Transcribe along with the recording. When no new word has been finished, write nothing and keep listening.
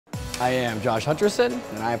I am Josh Hutcherson,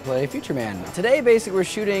 and I play Futturman. Today, basically, we're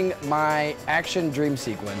shooting my action dream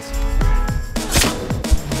sequence.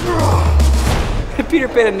 Peter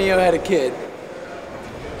Pan and Neo had a kid.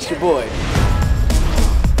 It's your boy.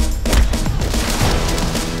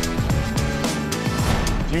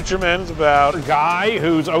 Futturman's about a guy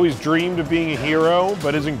who's always dreamed of being a hero,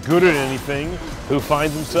 but isn't good at anything, who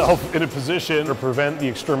finds himself in a position to prevent the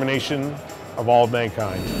extermination of all of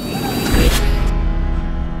mankind.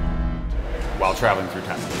 While traveling through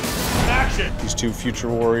time. Action! These two future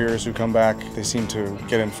warriors who come back, they seem to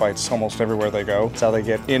get in fights almost everywhere they go. It's how they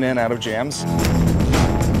get in and out of jams.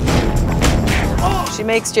 She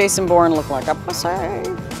makes Jason Bourne look like a pussy.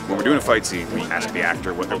 When we're doing a fight scene, we ask the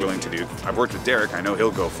actor what they're willing to do. I've worked with Derek, I know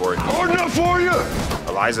he'll go for it. Hard enough for you!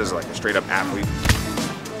 Eliza's like a straight up athlete.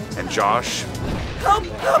 And Josh... Help!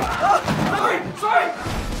 Sorry!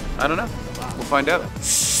 I don't know. We'll find out.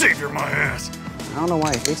 Savior my ass! I don't know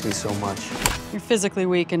why he hates me so much. You're physically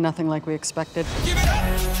weak and nothing like we expected.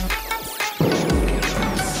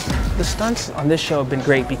 The stunts on this show have been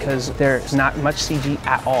great because there's not much CG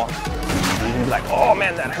at all. You can be like, oh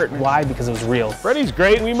man, that hurt. Why? Because it was real. Freddie's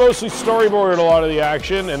great. We mostly storyboarded a lot of the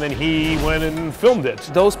action, and then he went and filmed it.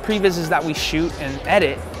 Those previses that we shoot and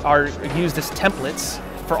edit are used as templates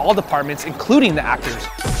for all departments, including the actors.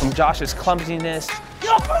 From Josh's clumsiness,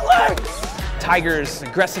 Tiger's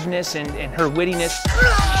aggressiveness and her wittiness,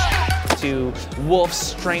 to Wolf's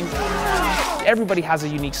strength. Everybody has a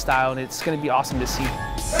unique style, and it's going to be awesome to see.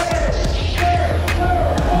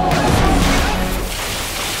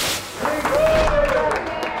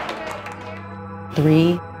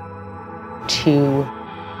 Three, two,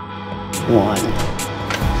 one.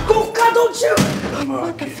 Go, God, don't shoot!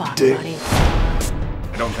 What the fuck, buddy?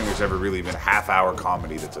 I don't think there's ever really been a half-hour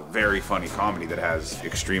comedy that's a very funny comedy that has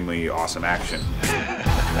extremely awesome action.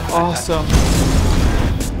 Awesome.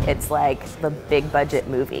 It's like the big budget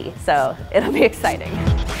movie, so it'll be exciting.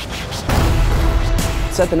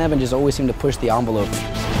 Seth and Evan just always seem to push the envelope.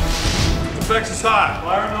 Effects is hot.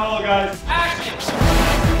 Fire in the hole, guys.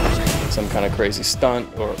 Some kind of crazy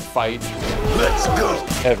stunt or fight. Let's go.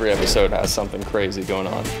 Every episode has something crazy going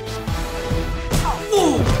on.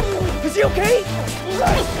 Is he okay?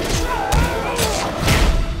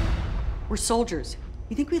 We're soldiers.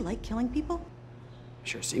 You think we like killing people?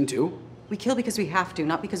 Sure seem to. We kill because we have to,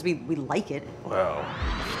 not because we like it. Well.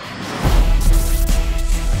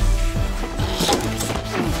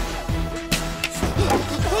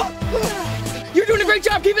 You're doing a great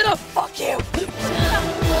job. Keep it up. Fuck you.